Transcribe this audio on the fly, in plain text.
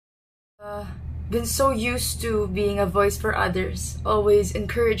been so used to being a voice for others, always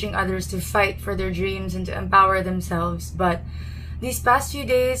encouraging others to fight for their dreams and to empower themselves. But these past few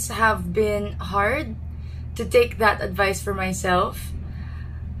days have been hard to take that advice for myself.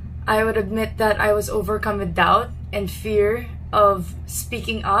 I would admit that I was overcome with doubt and fear of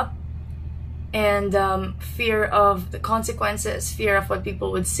speaking up, and fear of the consequences, fear of what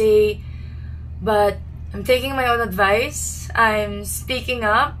people would say. But I'm taking my own advice. I'm speaking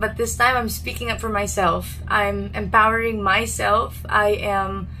up, but this time I'm speaking up for myself. I'm empowering myself. I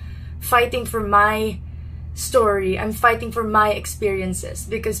am fighting for my story. I'm fighting for my experiences,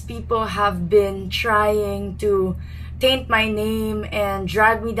 because people have been trying to taint my name and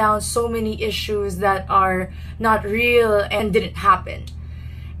drag me down so many issues that are not real and didn't happen.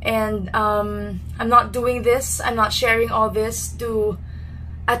 And I'm not doing this, I'm not sharing all this to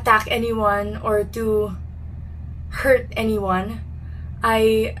attack anyone or to hurt anyone.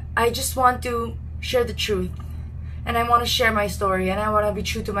 I just want to share the truth, and I want to share my story, and I want to be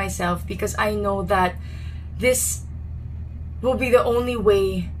true to myself, because I know that this will be the only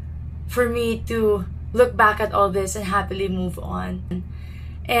way for me to look back at all this and happily move on.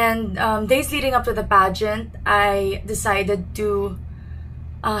 And days leading up to the pageant, I decided to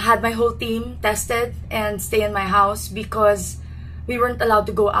had my whole team tested and stay in my house, because we weren't allowed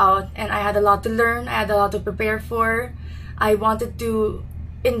to go out, and I had a lot to learn, I had a lot to prepare for. I wanted to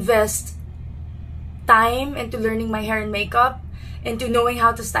invest time into learning my hair and makeup, into knowing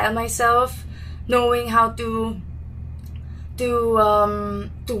how to style myself, knowing how to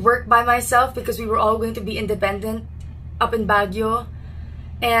work by myself, because we were all going to be independent up in Baguio.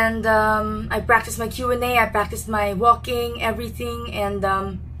 And I practiced my Q&A, I practiced my walking, everything.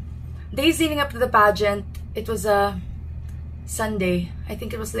 And days leading up to the pageant, it was a Sunday. I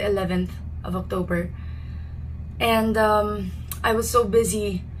think it was the 11th of October. And I was so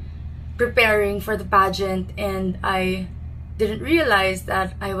busy preparing for the pageant, and I didn't realize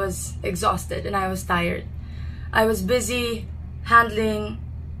that I was exhausted and I was tired. I was busy handling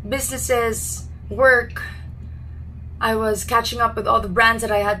businesses, work. I was catching up with all the brands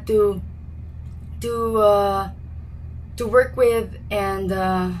that I had to work with, and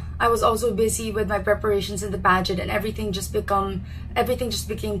I was also busy with my preparations in the pageant, and everything just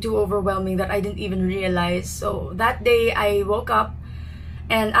became too overwhelming that I didn't even realize. So that day I woke up,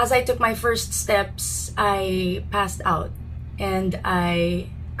 and as I took my first steps, I passed out and I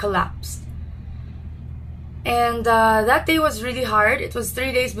collapsed. And that day was really hard. It was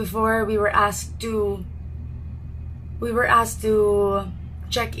 3 days before we were asked to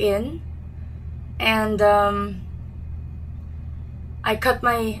check in, and I cut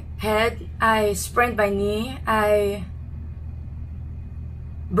my head, I sprained my knee, I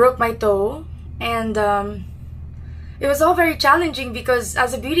broke my toe, and it was all very challenging, because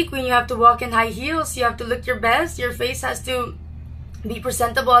as a beauty queen you have to walk in high heels, you have to look your best, your face has to be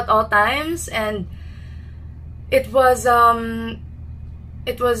presentable at all times. And it was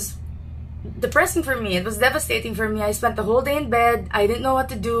depressing for me. It was devastating for me. I spent the whole day in bed. I didn't know what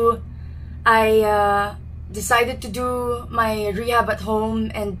to do. I decided to do my rehab at home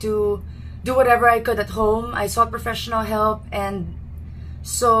and to do whatever I could at home. I sought professional help, and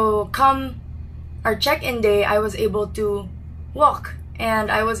so come our check-in day, I was able to walk, and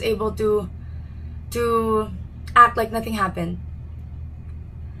I was able to act like nothing happened.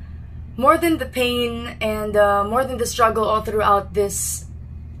 More than the pain and more than the struggle all throughout these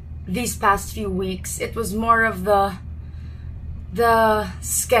past few weeks, it was more of the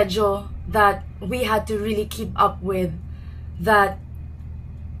schedule that we had to really keep up with, that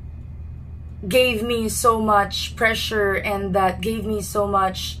gave me so much pressure, and that gave me so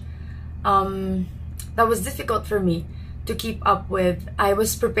much that was difficult for me to keep up with. I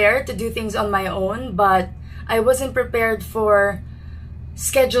was prepared to do things on my own, but I wasn't prepared for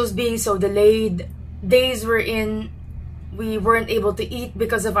schedules being so delayed. Days we weren't able to eat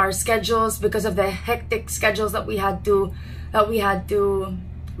because of our schedules, because of the hectic schedules that we had to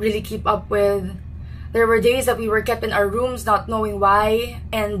really keep up with. There were days that we were kept in our rooms not knowing why,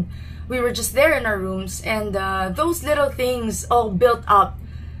 and we were just there in our rooms, and those little things all built up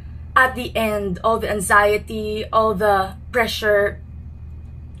at the end. All the anxiety, all the pressure,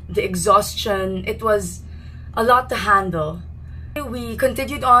 the exhaustion, it was a lot to handle. We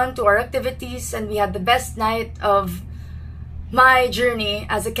continued on to our activities, and we had the best night of my journey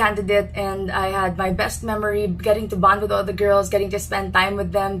as a candidate, and I had my best memory getting to bond with all the girls, getting to spend time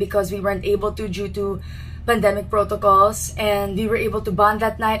with them, because we weren't able to due to pandemic protocols, and we were able to bond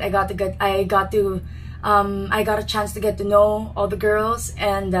that night. I got a chance to get to know all the girls,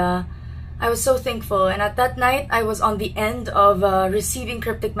 and I was so thankful. And at that night, I was on the end of receiving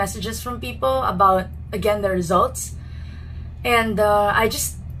cryptic messages from people about, again, the results. And I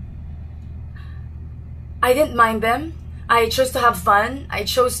didn't mind them. I chose to have fun. I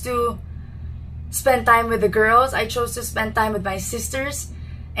chose to spend time with the girls. I chose to spend time with my sisters.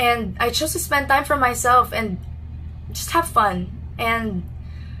 And I chose to spend time for myself and just have fun. And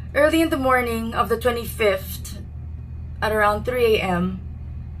early in the morning of the 25th, at around 3 a.m.,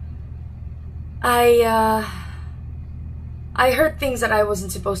 I heard things that I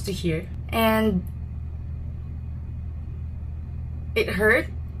wasn't supposed to hear. And it hurt.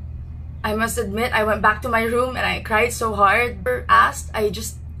 I must admit, I went back to my room and I cried so hard. I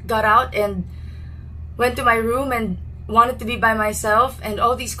just got out and went to my room and wanted to be by myself, and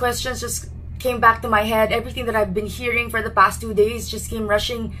all these questions just came back to my head. Everything that I've been hearing for the past 2 days just came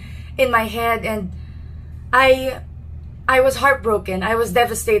rushing in my head, and I was heartbroken. I was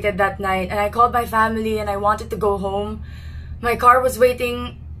devastated that night, and I called my family and I wanted to go home. My car was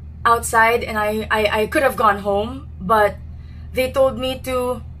waiting outside and I could have gone home, but they told me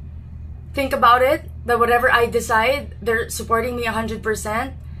to think about it, that whatever I decide, they're supporting me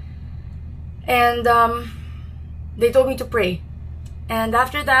 100%. And they told me to pray. And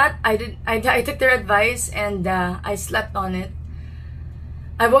after that, I took their advice and I slept on it.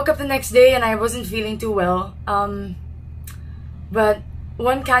 I woke up the next day and I wasn't feeling too well. But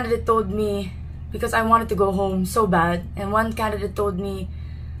one candidate told me, because I wanted to go home so bad, and one candidate told me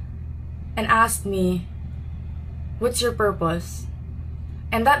and asked me, "What's your purpose?"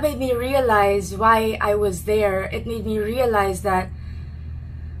 And that made me realize why I was there. It made me realize that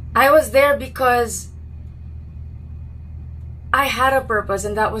I was there because I had a purpose,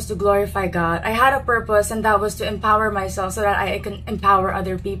 and that was to glorify God. I had a purpose, and that was to empower myself so that I can empower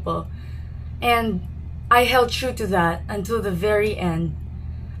other people. And I held true to that until the very end.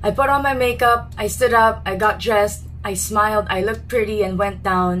 I put on my makeup, I stood up, I got dressed, I smiled, I looked pretty, and went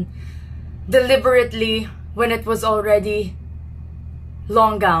down deliberately when it was already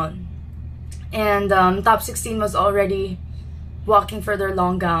long gown. And top 16 was already walking for their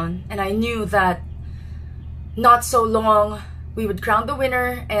long gown. And I knew that not so long we would crown the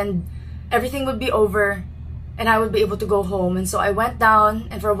winner and everything would be over and I would be able to go home. And so I went down,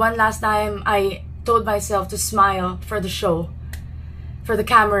 and for one last time I told myself to smile for the show, for the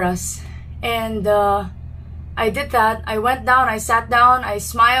cameras. And I did that. I went down, I sat down, I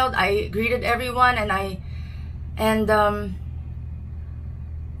smiled, I greeted everyone, and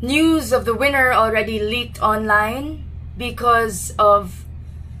news of the winner already leaked online because of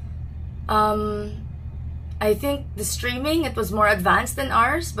I think the streaming, it was more advanced than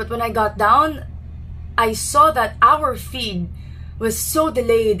ours. But when I got down, I saw that our feed was so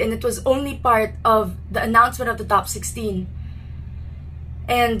delayed, and it was only part of the announcement of the top 16.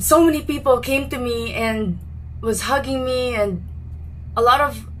 And so many people came to me and was hugging me, and a lot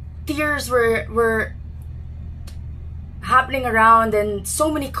of tears were happening around, and so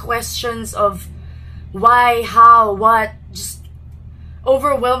many questions of why, how, what, just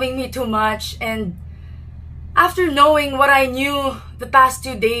overwhelming me too much. And after knowing what I knew the past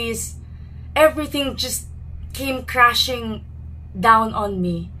 2 days, everything just came crashing down on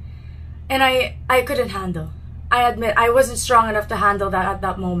me, and I couldn't handle. I admit I wasn't strong enough to handle that at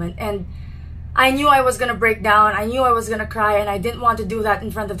that moment, and I knew I was gonna break down. I knew I was gonna cry, and I didn't want to do that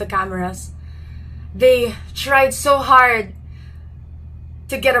in front of the cameras. They tried so hard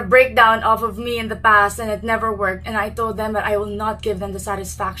to get a breakdown off of me in the past, and it never worked. And I told them that I will not give them the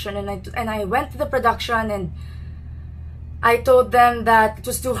satisfaction. And I went to the production and I told them that it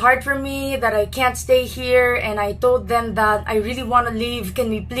was too hard for me, that I can't stay here. And I told them that I really want to leave. Can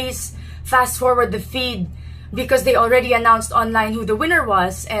we please fast forward the feed? Because they already announced online who the winner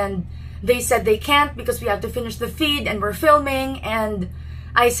was. And they said they can't because we have to finish the feed and we're filming. And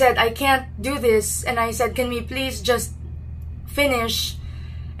I said, I can't do this. And I said, can we please just finish?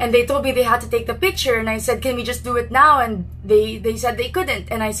 And they told me they had to take the picture. And I said, can we just do it now? And they said they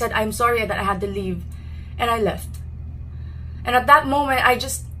couldn't. And I said, I'm sorry that I had to leave. And I left. And at that moment, I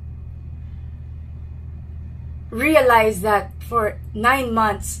just realized that for 9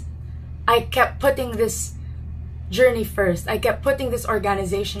 months, I kept putting this journey first. I kept putting this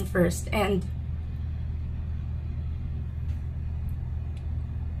organization first. And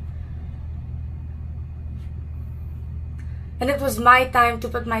it was my time to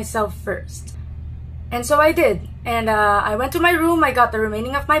put myself first. And so I did. And I went to my room, I got the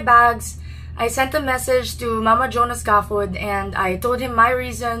remaining of my bags. I sent a message to Mama Jonas Gafford and I told him my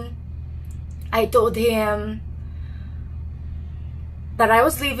reason. I told him that I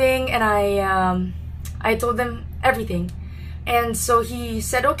was leaving, and I told them everything. And so he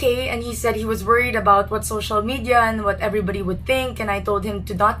said okay, and he said he was worried about what social media and what everybody would think, and I told him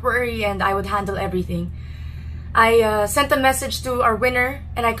to not worry and I would handle everything. I sent a message to our winner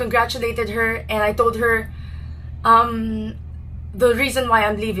and I congratulated her, and I told her the reason why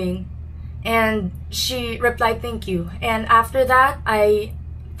I'm leaving, and she replied thank you. And after that, I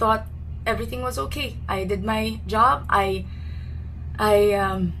thought everything was okay. I did my job. I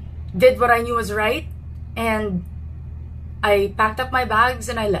did what I knew was right, and I packed up my bags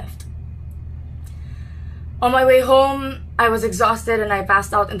and I left. On my way home, I was exhausted and I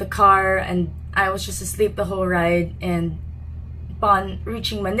passed out in the car, and I was just asleep the whole ride. And upon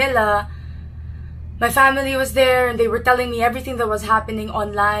reaching Manila, my family was there and they were telling me everything that was happening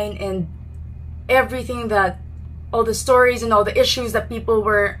online and everything that, all the stories and all the issues that people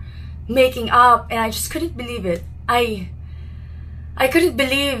were making up, and I just couldn't believe it. I couldn't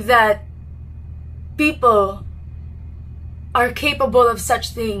believe that people are capable of such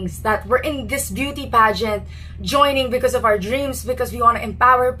things, that we're in this beauty pageant joining because of our dreams, because we want to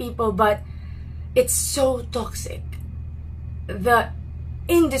empower people, but it's so toxic. The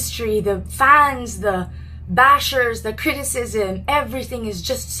industry, the fans, the bashers, the criticism, everything is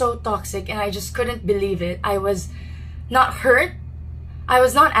just so toxic, and I just couldn't believe it. I was not hurt, I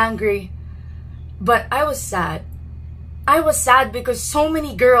was not angry, but I was sad. I was sad because so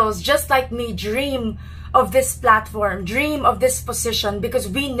many girls just like me dream of this platform, dream of this position, because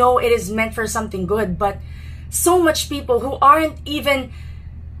we know it is meant for something good, but so much people who aren't even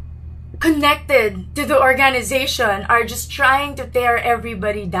connected to the organization are just trying to tear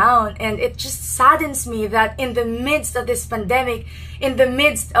everybody down. And it just saddens me that in the midst of this pandemic, in the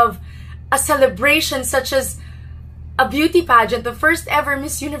midst of a celebration such as a beauty pageant, the first ever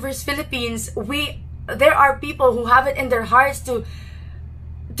Miss Universe Philippines, there are people who have it in their hearts to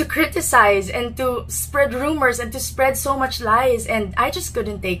criticize and to spread rumors and to spread so much lies, and I just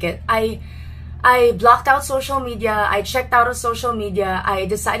couldn't take it. I blocked out social media. I checked out of social media. I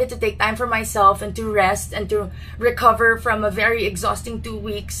decided to take time for myself and to rest and to recover from a very exhausting 2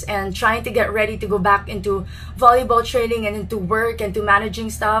 weeks and trying to get ready to go back into volleyball training and into work and to managing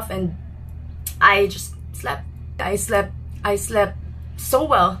stuff. And I just slept. I slept so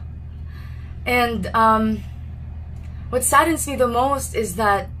well. And what saddens me the most is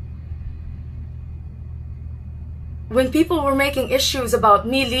that when people were making issues about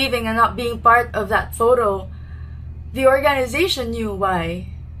me leaving and not being part of that photo, the organization knew why.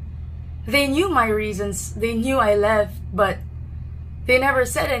 They knew my reasons. They knew I left, but they never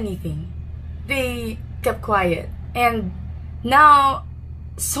said anything. They kept quiet. And now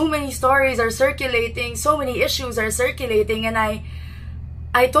so many stories are circulating, so many issues are circulating, and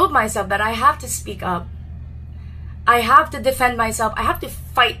I told myself that I have to speak up. I have to defend myself. I have to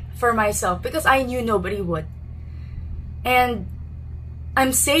fight for myself because I knew nobody would. And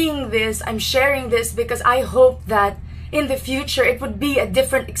I'm saying this, I'm sharing this because I hope that in the future it would be a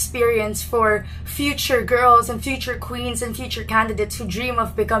different experience for future girls and future queens and future candidates who dream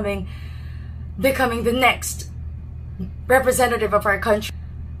of becoming the next representative of our country.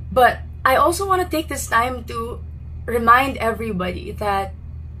 But I also want to take this time to remind everybody that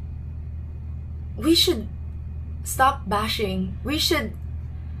we should stop bashing. We should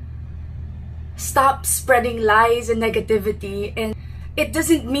stop spreading lies and negativity. And it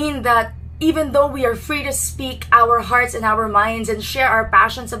doesn't mean that even though we are free to speak our hearts and our minds and share our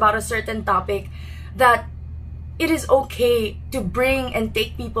passions about a certain topic, that it is okay to bring and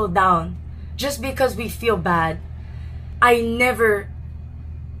take people down just because we feel bad. I never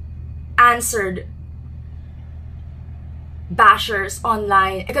answered bashers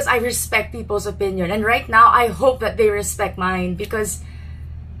online because I respect people's opinion, and right now I hope that they respect mine, because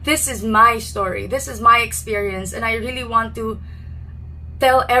this is my story, this is my experience, and I really want to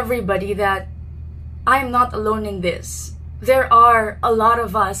tell everybody that I'm not alone in this. There are a lot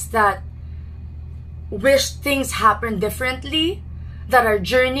of us that wish things happened differently, that our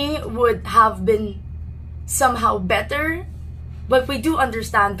journey would have been somehow better, but we do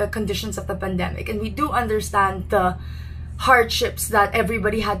understand the conditions of the pandemic, and we do understand the hardships that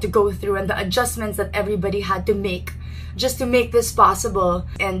everybody had to go through and the adjustments that everybody had to make just to make this possible.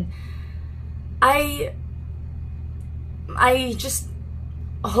 And I just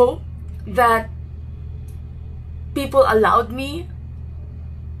hope that people allowed me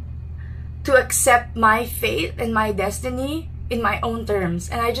to accept my fate and my destiny in my own terms.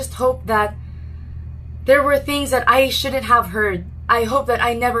 And I just hope that there were things that I shouldn't have heard. I hope that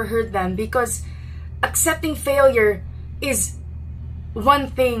I never heard them, because accepting failure is one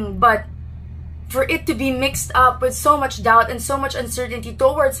thing, but for it to be mixed up with so much doubt and so much uncertainty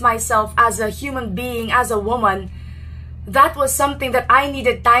towards myself as a human being, as a woman, that was something that I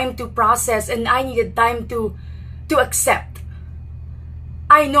needed time to process, and I needed time to accept.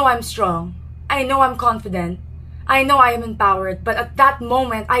 I know I'm strong. I know I'm confident. I know I am empowered. But at that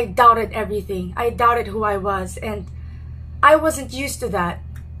moment, I doubted everything. I doubted who I was. And I wasn't used to that.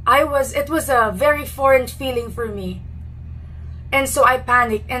 It was a very foreign feeling for me. And so I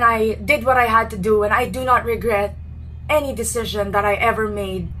panicked and I did what I had to do. And I do not regret any decision that I ever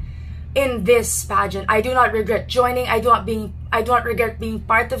made in this pageant. I do not regret joining. I do not regret being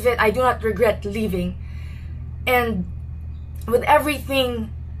part of it. I do not regret leaving. And with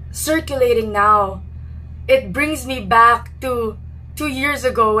everything circulating now, it brings me back to 2 years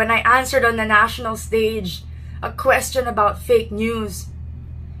ago when I answered on the national stage a question about fake news.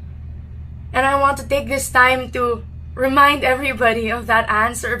 And I want to take this time to remind everybody of that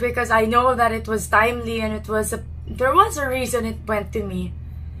answer, because I know that it was timely and there was a reason it went to me.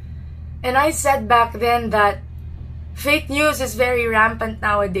 And I said back then that fake news is very rampant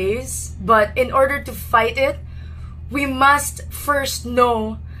nowadays, but in order to fight it, we must first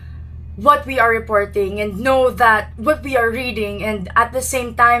know what we are reporting and know that what we are reading, and at the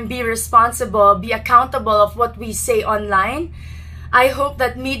same time be responsible, be accountable of what we say online. I hope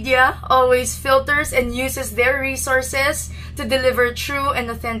that media always filters and uses their resources to deliver true and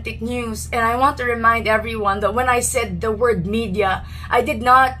authentic news. And I want to remind everyone that when I said the word media, I did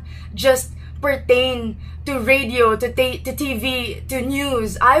not just pertain to radio, to TV, to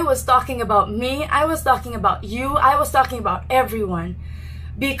news. I was talking about me. I was talking about you. I was talking about everyone.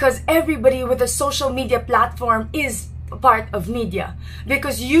 Because everybody with a social media platform is a part of media.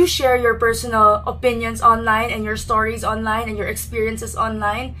 Because you share your personal opinions online and your stories online and your experiences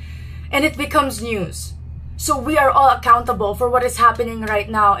online, and it becomes news. So we are all accountable for what is happening right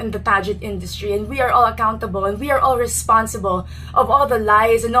now in the pageant industry, and we are all accountable and we are all responsible of all the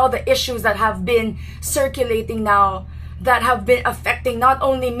lies and all the issues that have been circulating now, that have been affecting not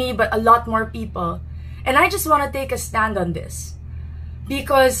only me but a lot more people. And I just want to take a stand on this,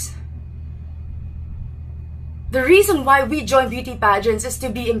 because the reason why we join beauty pageants is to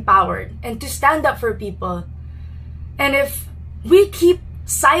be empowered and to stand up for people. And if we keep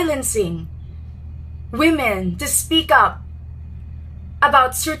silencing women to speak up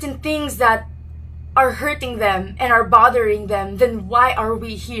about certain things that are hurting them and are bothering them, then why are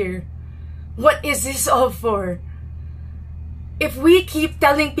we here? What is this all for? If we keep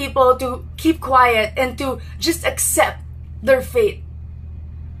telling people to keep quiet and to just accept their fate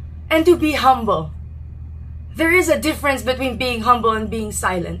and to be humble, there is a difference between being humble and being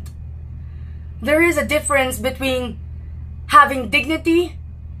silent. There is a difference between having dignity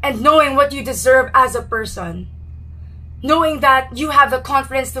and knowing what you deserve as a person. Knowing that you have the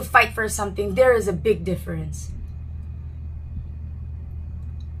confidence to fight for something. There is a big difference.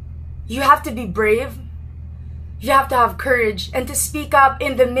 You have to be brave. You have to have courage and to speak up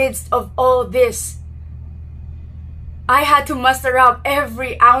in the midst of all this. I had to muster up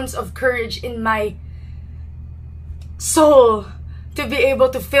every ounce of courage in my soul to be able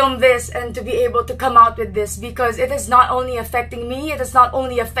to film this and to be able to come out with this, because it is not only affecting me, it is not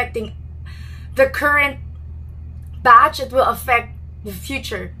only affecting the current batch, it will affect the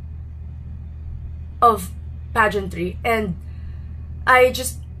future of pageantry. And I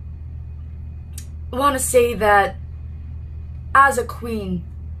just want to say that as a queen,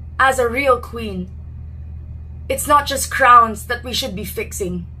 as a real queen, it's not just crowns that we should be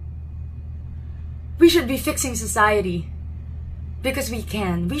fixing. We should be fixing society. Because we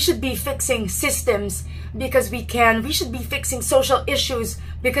can. We should be fixing systems because we can. We should be fixing social issues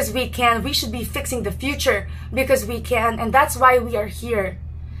because we can. We should be fixing the future because we can. And that's why we are here.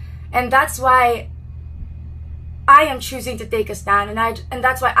 And that's why I am choosing to take a stand. And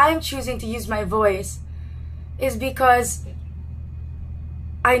that's why I am choosing to use my voice. Is because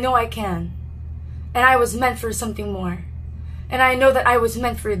I know I can. And I was meant for something more. And I know that I was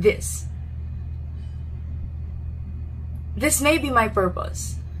meant for this. This may be my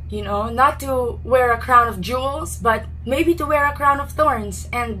purpose, you know, not to wear a crown of jewels, but maybe to wear a crown of thorns.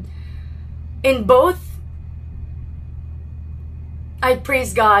 And in both, I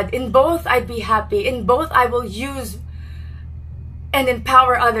praise God. In both, I'd be happy. In both, I will use and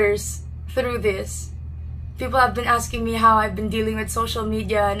empower others through this. People have been asking me how I've been dealing with social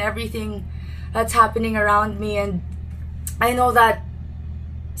media and everything that's happening around me. And I know that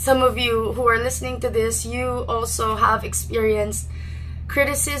some of you who are listening to this, you also have experienced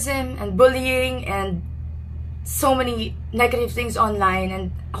criticism and bullying and so many negative things online,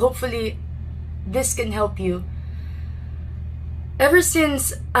 and hopefully this can help you. Ever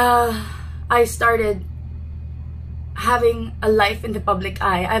since I started having a life in the public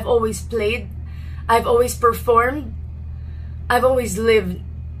eye, I've always played, I've always performed, I've always lived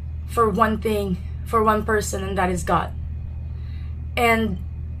for one thing, for one person, and that is God. And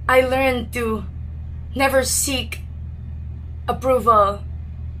I learned to never seek approval.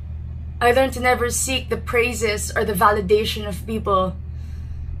 I learned to never seek the praises or the validation of people.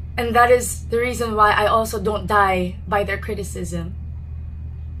 And that is the reason why I also don't die by their criticism.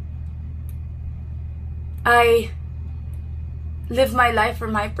 I live my life for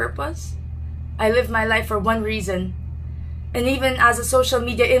my purpose. I live my life for one reason. And even as a social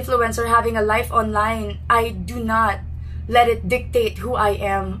media influencer having a life online, I do not let it dictate who I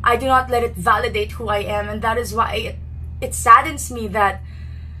am. I do not let it validate who I am. And that is why it saddens me that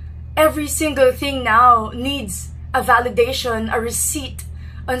every single thing now needs a validation, a receipt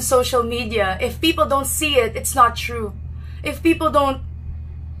on social media. If people don't see it, it's not true. If people don't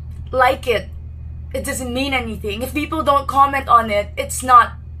like it, it doesn't mean anything. If people don't comment on it, it's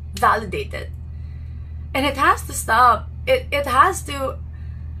not validated. And it has to stop. It has to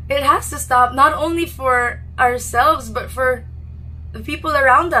stop, not only for ourselves but for the people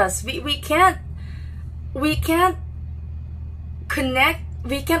around us. We can't connect,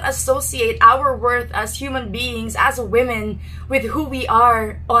 we can't associate our worth as human beings, as women, with who we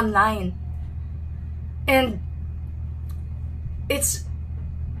are online. And it's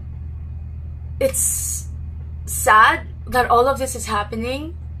sad that all of this is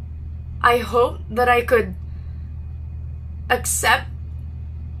happening. I hope that I could accept,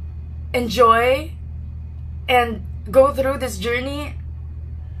 enjoy, and go through this journey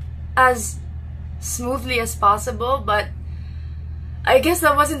as smoothly as possible, but I guess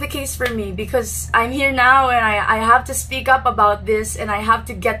that wasn't the case for me, because I'm here now and I have to speak up about this, and I have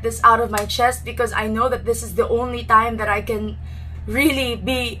to get this out of my chest, because I know that this is the only time that I can really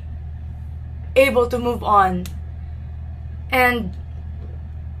be able to move on. And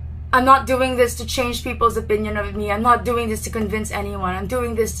I'm not doing this to change people's opinion of me. I'm not doing this to convince anyone. I'm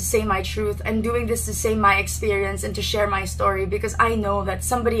doing this to say my truth. I'm doing this to say my experience and to share my story, because I know that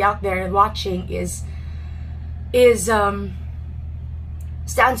somebody out there watching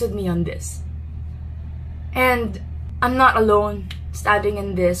stands with me on this. And I'm not alone standing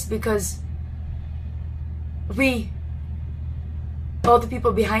in this, because all the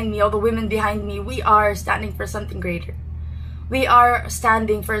people behind me, all the women behind me, we are standing for something greater. We are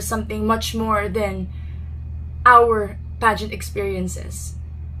standing for something much more than our pageant experiences.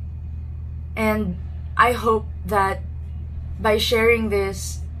 And I hope that by sharing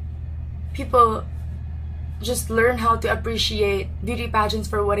this, people just learn how to appreciate beauty pageants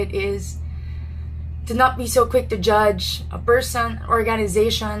for what it is. To not be so quick to judge a person,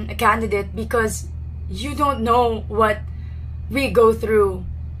 organization, a candidate, because you don't know what we go through.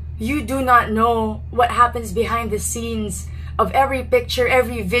 You do not know what happens behind the scenes of every picture,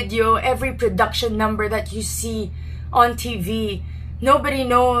 every video, every production number that you see on TV. Nobody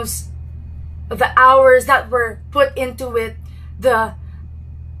knows the hours that were put into it, the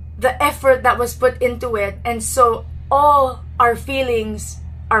effort that was put into it. And so all our feelings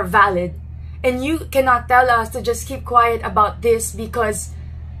are valid. And you cannot tell us to just keep quiet about this, because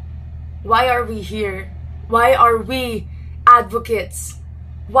why are we here? Why are we advocates?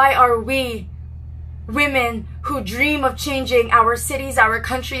 Why are we women who dream of changing our cities, our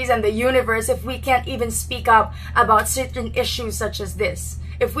countries, and the universe if we can't even speak up about certain issues such as this?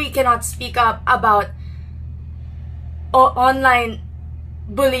 If we cannot speak up about online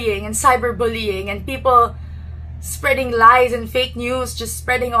bullying and cyberbullying and people spreading lies and fake news just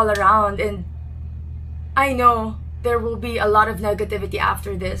spreading all around. And I know there will be a lot of negativity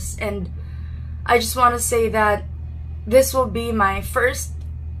after this, and I just want to say that this will be my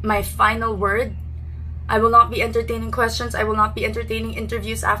final word. I will not be entertaining questions. I will not be entertaining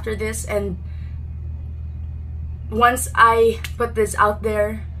interviews after this. And once I put this out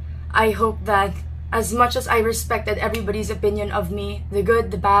there, I hope that as much as I respected everybody's opinion of me, the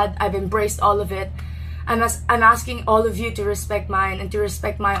good, the bad, I've embraced all of it. I'm asking all of you to respect mine and to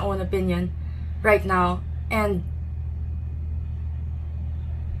respect my own opinion right now. And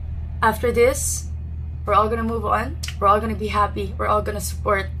after this, we're all gonna move on. We're all gonna be happy. We're all gonna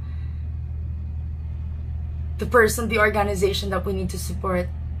support the person, the organization that we need to support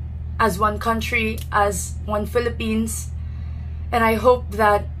as one country, as one Philippines. And I hope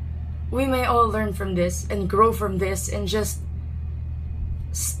that we may all learn from this and grow from this and just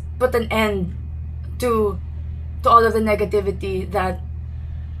put an end to all of the negativity that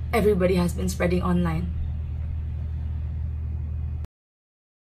everybody has been spreading online.